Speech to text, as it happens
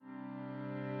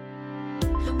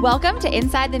Welcome to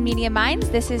Inside the Media Minds.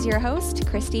 This is your host,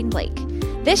 Christine Blake.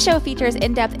 This show features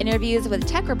in-depth interviews with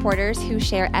tech reporters who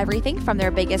share everything from their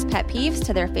biggest pet peeves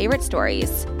to their favorite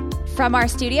stories. From our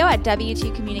studio at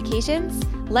W2 Communications,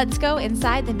 let's go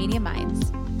inside the media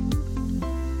minds.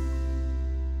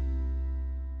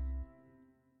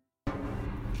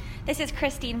 This is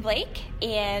Christine Blake,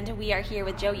 and we are here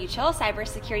with Joe Uchill,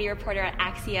 cybersecurity reporter at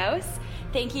Axios.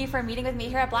 Thank you for meeting with me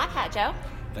here at Black Hat, Joe.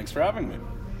 Thanks for having me.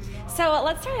 So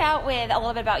let's start out with a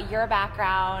little bit about your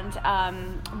background.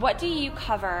 What do you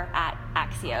cover at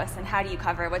Axios, and how do you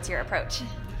cover? What's your approach?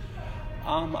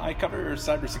 I cover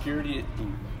cybersecurity.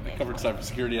 I covered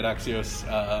cybersecurity at Axios.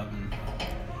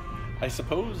 I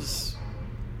suppose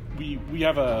we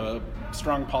have a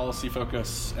strong policy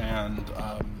focus, and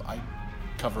I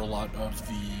cover a lot of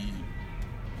the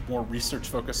more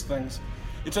research-focused things.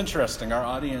 It's interesting. Our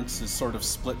audience is sort of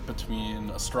split between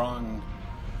a strong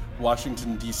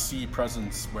Washington, D.C.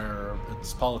 presence where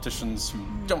it's politicians who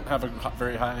don't have a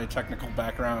very high technical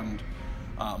background,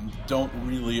 don't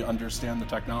really understand the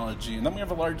technology. And then we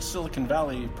have a large Silicon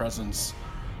Valley presence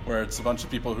where it's a bunch of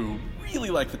people who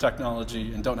really like the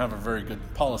technology and don't have a very good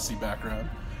policy background.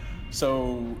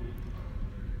 So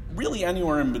really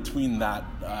anywhere in between that,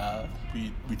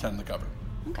 we tend to cover.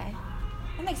 Okay.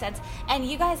 That makes sense. And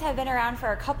you guys have been around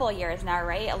for a couple of years now,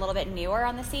 right? A little bit newer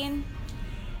on the scene?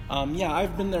 Yeah,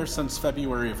 I've been there since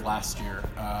February of last year.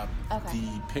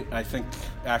 Okay. I think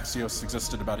Axios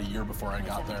existed about a year before I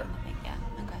got there. I think, yeah.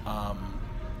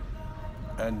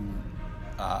 Okay. And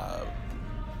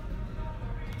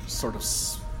sort of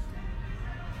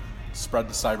spread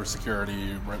the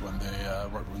cybersecurity right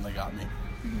when they got me.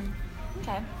 Mm-hmm.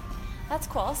 Okay. That's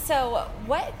cool. So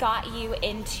what got you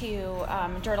into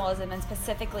journalism and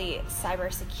specifically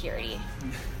cybersecurity?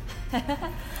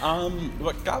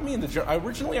 What got me into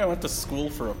originally I went to school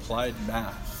for applied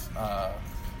math,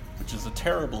 which is a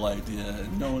terrible idea,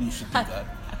 and no one should do that.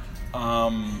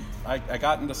 I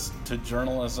got into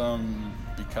journalism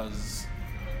because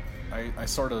I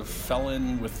sort of fell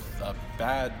in with a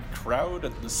bad crowd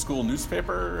at the school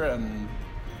newspaper, and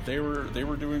they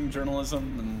were doing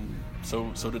journalism, and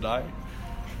so did I.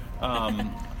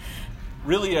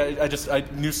 Really, I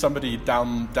knew somebody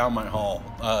down my hall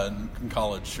in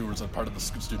college who was a part of the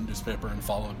student newspaper and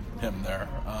followed him there.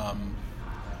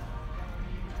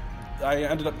 I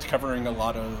ended up covering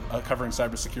covering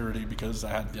cybersecurity because I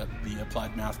had the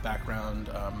applied math background,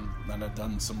 and I'd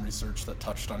done some research that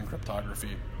touched on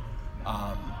cryptography.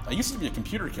 I used to be a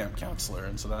computer camp counselor,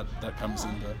 and so that comes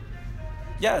into.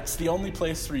 Yeah, it's the only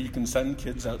place where you can send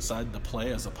kids outside to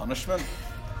play as a punishment.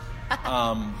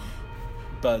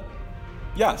 But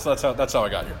yeah, so that's how I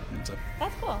got here.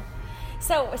 That's cool.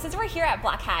 So since we're here at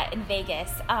Black Hat in Vegas,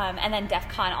 and then DEF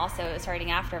CON also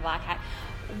starting after Black Hat,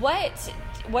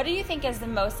 what do you think is the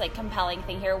most compelling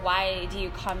thing here? Why do you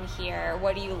come here?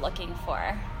 What are you looking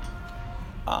for?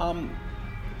 I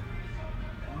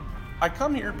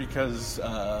come here because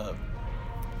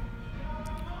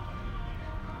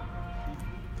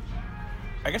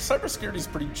I guess cybersecurity is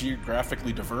pretty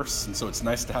geographically diverse, and so it's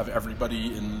nice to have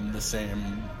everybody in the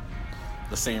same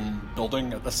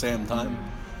building at the same time.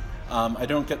 I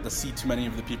don't get to see too many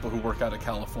of the people who work out of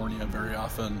California very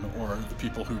often, or the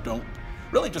people who don't,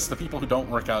 really just the people who don't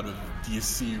work out of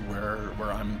DC where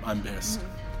I'm based.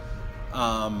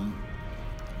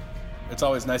 It's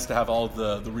always nice to have all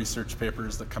the research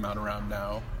papers that come out around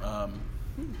now.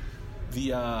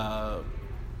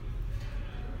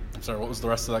 I'm sorry, what was the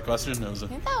rest of that question? I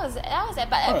think that was it.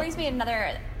 But it brings me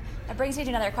to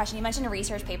another question. You mentioned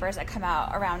research papers that come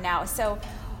out around now. So,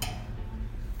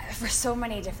 for so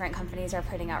many different companies are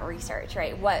putting out research,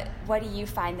 right? What do you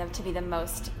find them to be the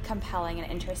most compelling and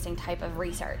interesting type of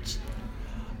research?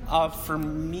 For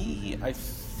me, I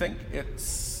think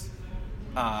it's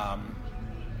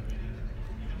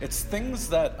things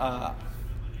that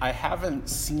I haven't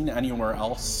seen anywhere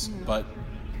else, but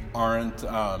aren't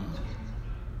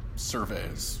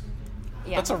surveys.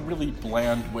 Yeah. That's a really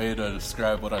bland way to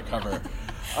describe what I cover.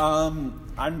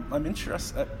 I'm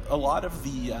interested a lot of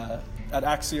the at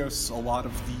Axios, a lot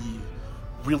of the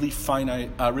really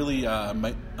finite,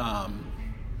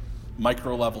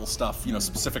 micro level stuff.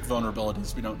 Specific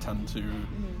vulnerabilities we don't tend to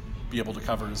be able to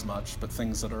cover as much, but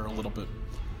things that are a little bit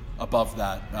above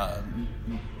that.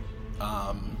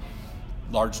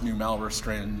 Large new malware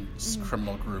strains,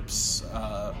 criminal groups,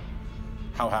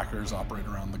 how hackers operate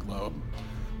around the globe.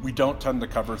 We don't tend to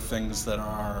cover things that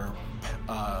are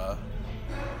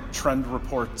trend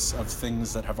reports of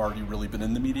things that have already really been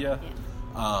in the media.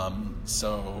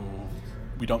 So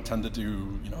we don't tend to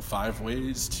do 5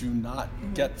 ways to not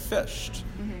get fished,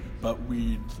 but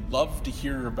we'd love to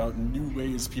hear about new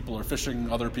ways people are fishing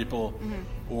other people,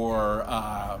 or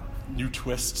new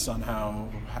twists on how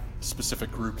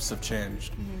specific groups have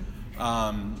changed.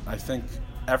 I think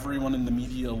everyone in the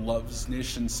media loves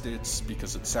nation states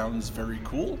because it sounds very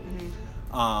cool,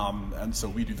 and so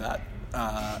we do that.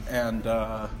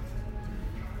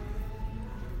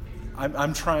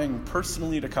 I'm trying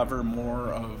personally to cover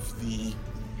more of the.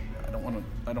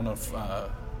 I don't know if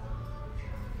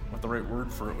what the right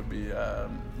word for it would be.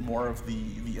 More of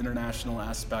the international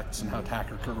aspects and how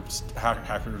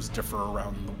hackers differ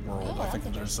around the world. Oh, I think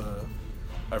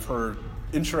I've heard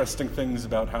interesting things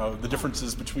about how the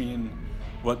differences between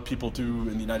what people do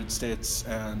in the United States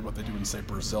and what they do in, say,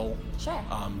 Brazil. Sure.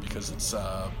 Because it's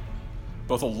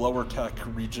both a lower tech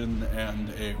region and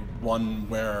a one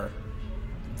where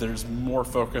there's more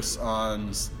focus on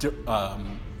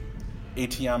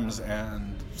ATMs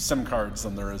and SIM cards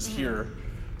than there is here.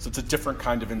 So it's a different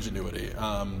kind of ingenuity.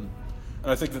 And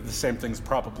I think that the same things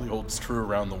probably holds true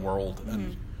around the world.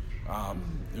 And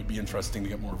it would be interesting to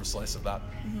get more of a slice of that.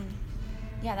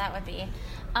 Yeah, that would be.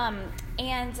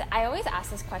 And I always ask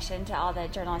this question to all the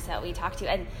journalists that we talk to,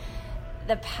 and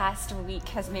the past week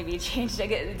has maybe changed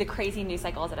the crazy news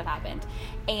cycles that have happened.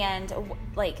 And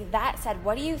like that said,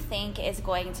 what do you think is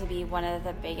going to be one of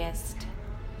the biggest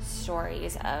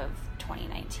stories of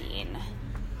 2019?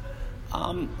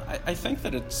 I think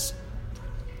that it's.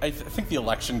 I think the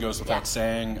election goes without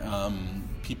saying.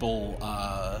 People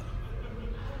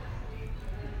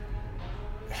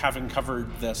having covered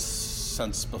this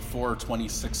since before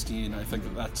 2016, I think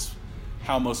that's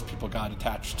how most people got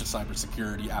attached to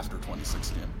cybersecurity after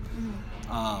 2016.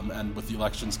 And with the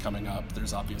elections coming up,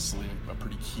 there's obviously a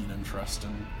pretty keen interest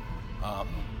in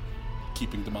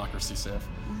keeping democracy safe.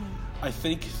 I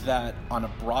think that on a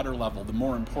broader level, the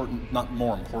more important, not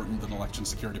more important than election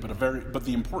security, but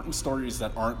the important stories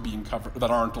that aren't being covered, that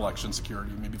aren't election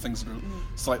security, maybe things that are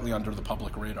slightly under the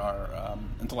public radar,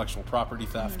 intellectual property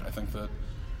theft. I think that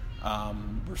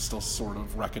we're still sort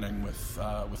of reckoning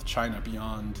with China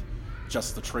beyond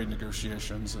just the trade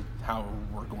negotiations and how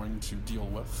we're going to deal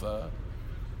with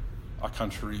a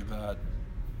country that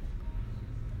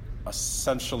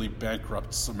essentially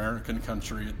bankrupts American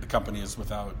companies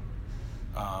without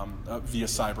via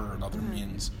cyber and other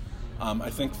means. I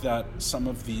think that some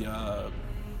of a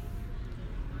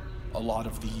lot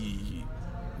of the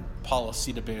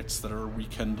policy debates that are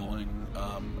rekindling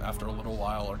after a little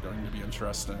while are going to be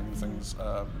interesting. Things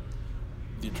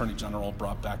the Attorney General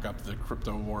brought back up the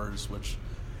crypto wars, which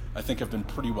I think have been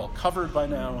pretty well covered by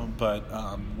now, but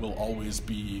will always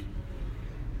be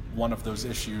one of those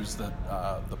issues that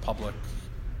the public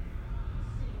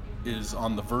is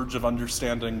on the verge of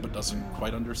understanding but doesn't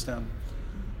quite understand.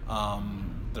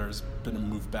 There's been a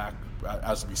move back,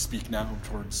 as we speak now,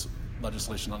 towards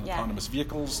legislation on autonomous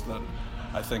vehicles that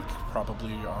I think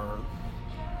probably are...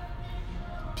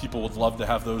 People would love to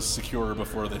have those secure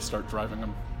before they start driving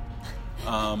them.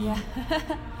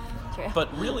 True.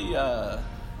 But really,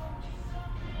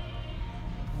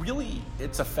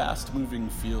 it's a fast-moving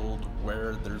field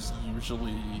where there's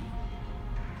usually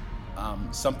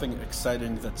something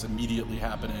exciting that's immediately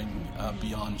happening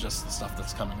beyond just the stuff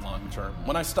that's coming long-term.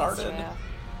 When I started,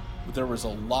 there was a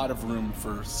lot of room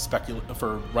for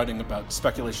writing about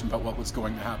speculation about what was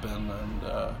going to happen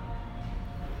and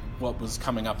what was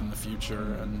coming up in the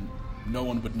future, and no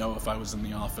one would know if I was in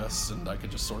the office, and I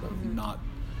could just sort of not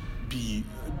be...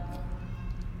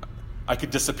 I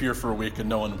could disappear for a week and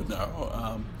no one would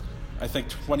know. I think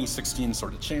 2016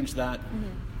 sort of changed that,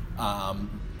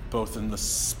 both in the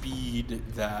speed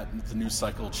that the news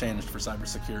cycle changed for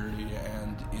cybersecurity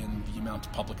and in the amount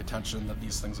of public attention that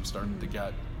these things have started to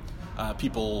get.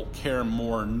 People care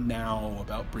more now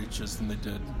about breaches than they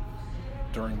did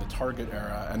during the Target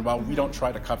era. And while we don't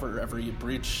try to cover every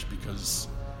breach because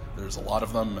there's a lot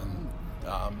of them and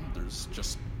there's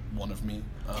just one of me,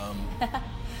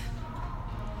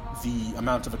 the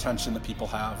amount of attention that people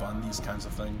have on these kinds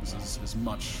of things is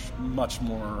much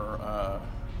more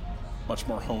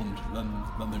honed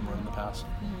than they were in the past.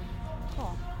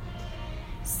 Cool.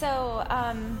 So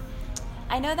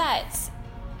I know that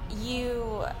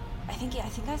I think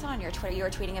I saw on your Twitter you were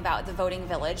tweeting about the voting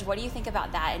village. What do you think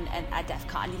about that at DEF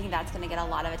CON? Do you think that's going to get a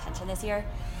lot of attention this year?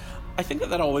 I think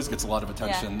that always gets a lot of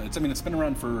attention. Yeah. It's been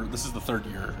around this is the third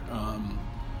year.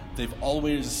 They've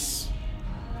always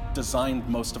designed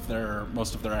most of their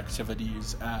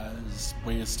activities as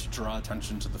ways to draw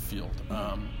attention to the field.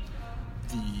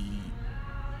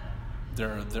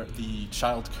 The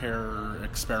child care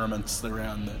experiments they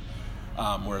ran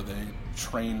where they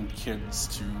trained kids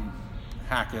to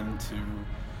hack into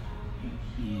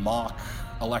mock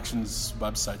elections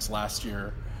websites last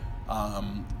year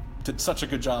did such a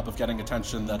good job of getting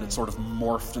attention that it sort of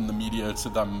morphed in the media to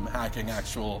them hacking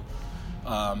actual,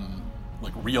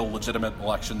 like real legitimate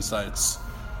election sites,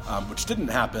 which didn't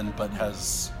happen but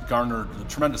has garnered a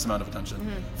tremendous amount of attention.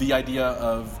 Mm-hmm. The idea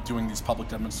of doing these public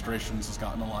demonstrations has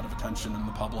gotten a lot of attention in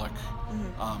the public.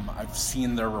 Mm-hmm. I've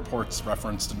seen their reports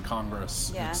referenced in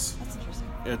Congress. Yeah, that's interesting.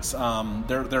 It's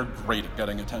they're great at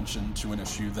getting attention to an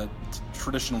issue that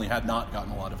traditionally had not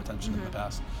gotten a lot of attention in the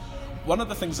past. One of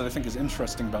the things that I think is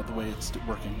interesting about the way it's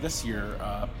working this year,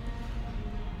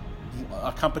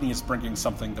 a company is bringing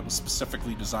something that was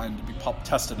specifically designed to be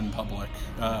tested in public,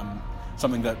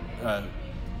 something that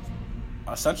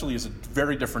essentially is a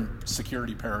very different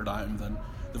security paradigm than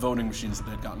the voting machines that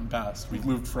they'd gotten past. We've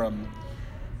moved from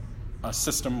a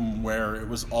system where it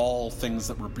was all things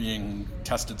that were being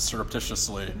tested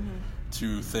surreptitiously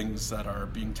to things that are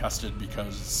being tested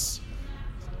because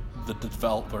the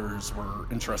developers were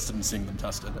interested in seeing them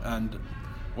tested. And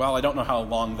while I don't know how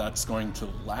long that's going to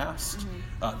last,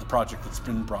 the project that's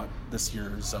been brought this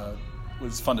year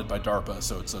was funded by DARPA,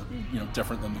 so it's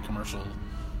different than the commercial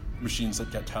machines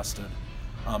that get tested.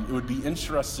 It would be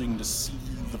interesting to see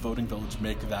the Voting Village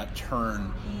make that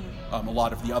turn. A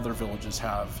lot of the other villages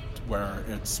have, where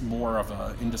it's more of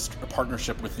a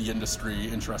partnership with the industry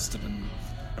interested in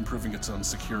improving its own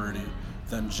security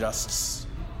than just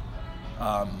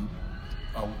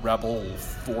a rebel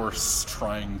force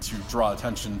trying to draw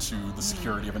attention to the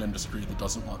security of an industry that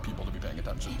doesn't want people to be paying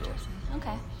attention to it.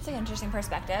 Okay, it's an interesting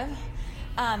perspective.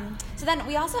 So then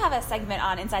we also have a segment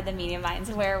on Inside the Media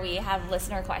Minds where we have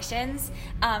listener questions.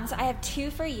 So I have two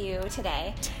for you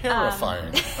today. Terrifying.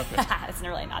 Okay. It's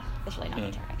really not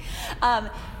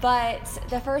terrifying. But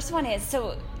the first one is,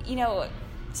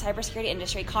 cybersecurity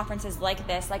industry conferences like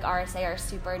this, like RSA, are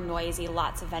super noisy,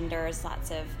 lots of vendors, I'm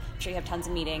sure you have tons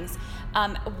of meetings.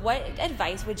 What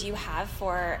advice would you have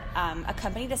for a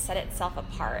company to set itself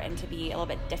apart and to be a little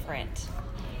bit different?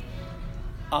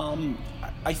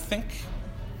 I think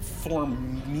for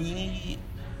me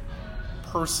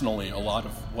personally, a lot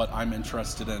of what I'm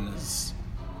interested in is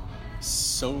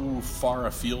so far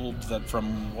afield that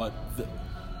from what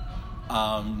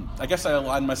I guess I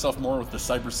align myself more with the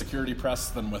cybersecurity press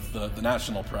than with the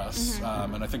national press,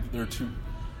 and I think there are two.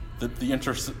 The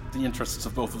interests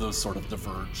of both of those sort of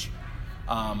diverge,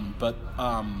 but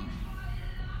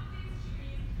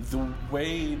the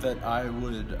way that I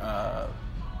would.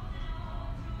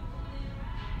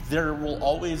 There will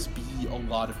always be a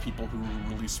lot of people who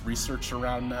release research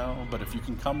around now, but if you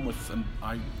can come with an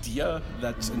idea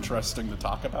that's interesting to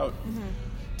talk about,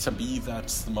 to me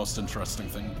that's the most interesting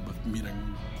thing with meeting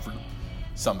for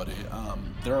somebody.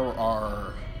 There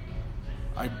are,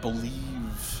 I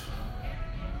believe,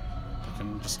 I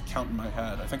can just count in my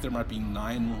head, I think there might be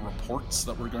 9 reports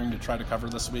that we're going to try to cover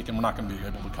this week, and we're not going to be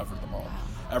able to cover them all.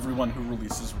 Everyone who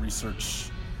releases research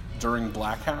during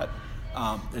Black Hat,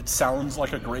 it sounds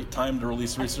like a great time to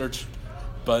release research,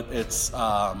 but it's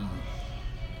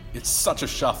such a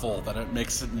shuffle that it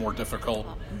makes it more difficult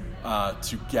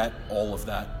to get all of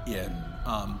that in.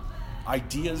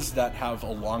 Ideas that have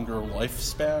a longer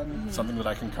lifespan, something that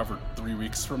I can cover 3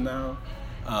 weeks from now,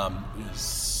 is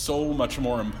so much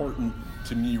more important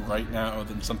to me right now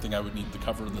than something I would need to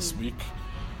cover this week,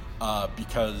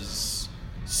 because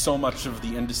so much of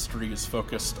the industry is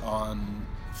focused on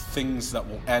things that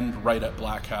will end right at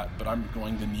Black Hat, but I'm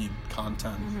going to need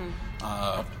content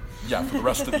for the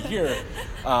rest of the year,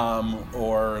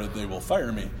 or they will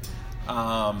fire me.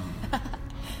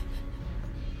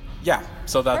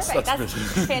 So that's a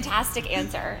fantastic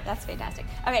answer. That's fantastic.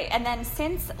 Okay, and then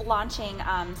since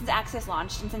Axios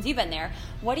launched, and since you've been there,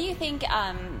 what do you think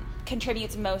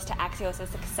contributes most to Axios'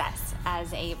 success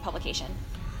as a publication?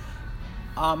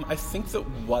 I think that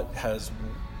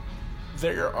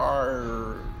there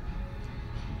are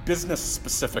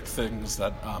business-specific things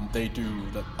that they do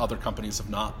that other companies have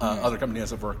not. Other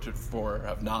companies I've worked for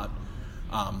have not.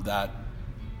 That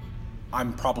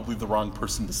I'm probably the wrong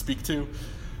person to speak to.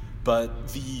 But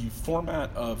the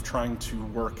format of trying to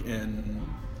work in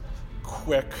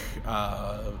quick,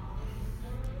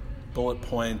 bullet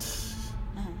point,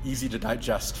 easy to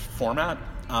digest format,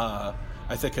 I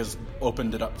think has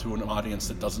opened it up to an audience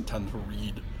that doesn't tend to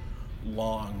read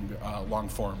long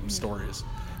form stories.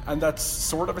 And that's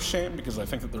sort of a shame, because I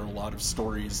think that there are a lot of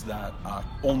stories that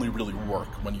only really work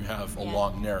when you have a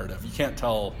long narrative. You can't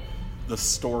tell the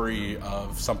story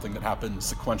of something that happened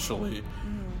sequentially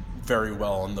very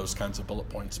well in those kinds of bullet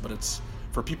points. But it's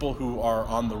for people who are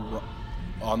on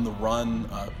the run,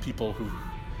 people who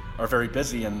are very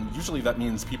busy, and usually that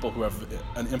means people who have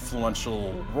an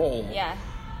influential role. Yeah.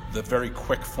 The very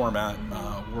quick format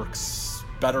works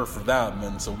better for them,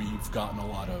 and so we've gotten a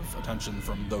lot of attention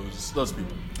from those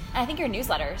people. And I think your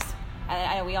newsletters,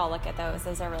 I know we all look at those.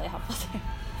 Those are really helpful too.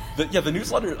 The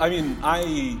newsletter. I mean,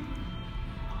 I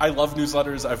love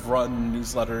newsletters. I've run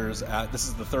newsletters at. This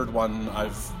is the third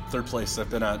place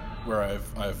I've been at where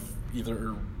I've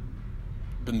either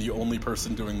been the only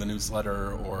person doing the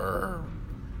newsletter or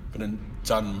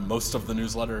done most of the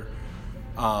newsletter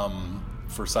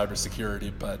for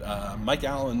cybersecurity. But Mike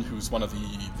Allen, who's one of the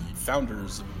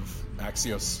founders of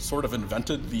Axios, sort of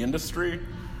invented the industry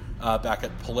back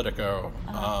at Politico.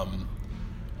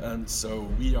 And so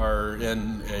we are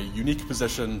in a unique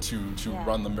position to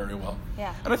run them very well.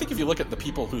 Yeah. And I think if you look at the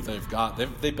people who they've got,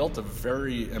 they built a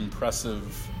very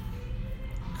impressive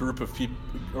group of people,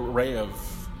 array of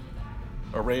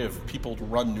people to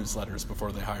run newsletters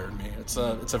before they hired me. It's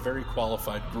a very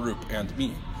qualified group, and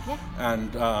me. Yeah.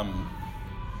 And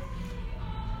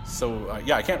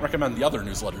I can't recommend the other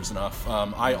newsletters enough.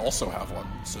 I also have one,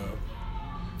 so.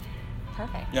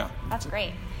 Perfect. Yeah. That's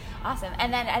great. Awesome.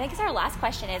 And then I think our last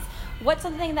question is, what's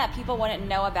something that people wouldn't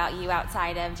know about you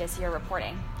outside of just your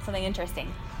reporting? Something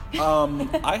interesting.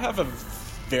 I have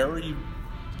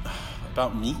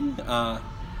about me.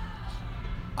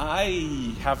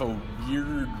 I have a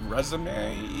weird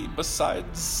resume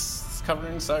besides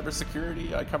covering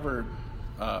cybersecurity. I covered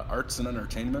arts and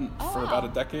entertainment for about a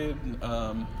decade.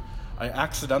 I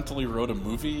accidentally wrote a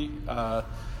movie that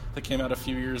came out a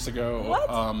few years ago.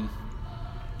 What?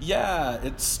 Yeah,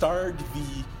 it starred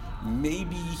the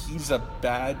maybe he's a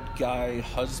bad guy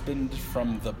husband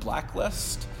from The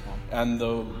Blacklist, and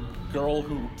the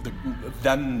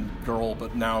then girl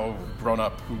but now grown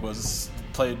up, who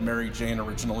played Mary Jane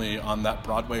originally on that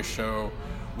Broadway show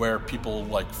where people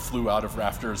like flew out of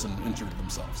rafters and injured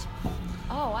themselves.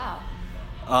 Oh wow!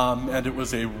 And it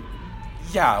was accidentally.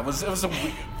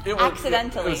 It was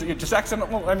just accidental.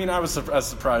 Well, I mean, I was as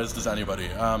surprised as anybody.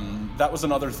 That was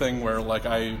another thing where, like,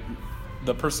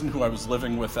 the person who I was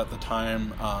living with at the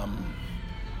time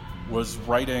was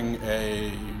writing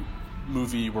a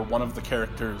movie where one of the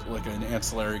characters, like an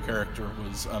ancillary character,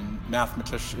 was a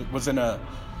mathematician. Was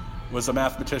a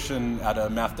mathematician at a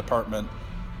math department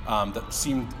that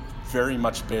seemed very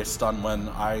much based on when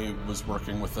I was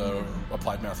working with a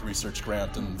applied math research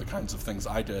grant and the kinds of things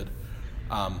I did.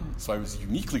 So I was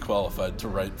uniquely qualified to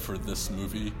write for this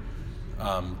movie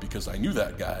because I knew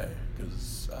that guy,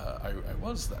 because I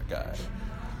was that guy.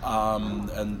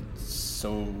 And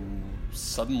so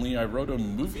suddenly I wrote a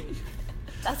movie.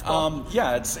 That's cool.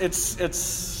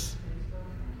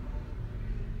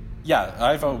 Yeah,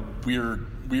 I have a weird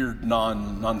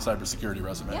non-cybersecurity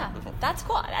resume. Yeah, that's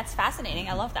cool. That's fascinating.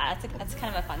 I love that. That's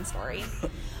kind of a fun story.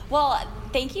 Well,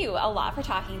 thank you a lot for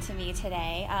talking to me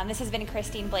today. This has been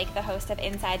Christine Blake, the host of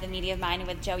Inside the Media Mind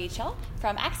with Joe Uchil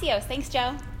from Axios. Thanks,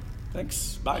 Joe.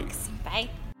 Thanks. Bye. Thanks. Bye.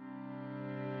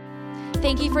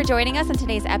 Thank you for joining us on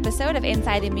today's episode of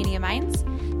Inside the Media Minds.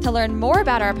 To learn more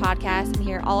about our podcast and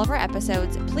hear all of our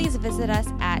episodes, please visit us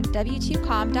at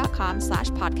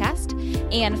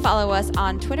w2com.com/podcast and follow us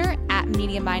on Twitter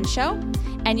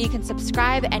 @MediaMindShow. And you can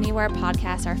subscribe anywhere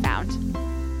podcasts are found.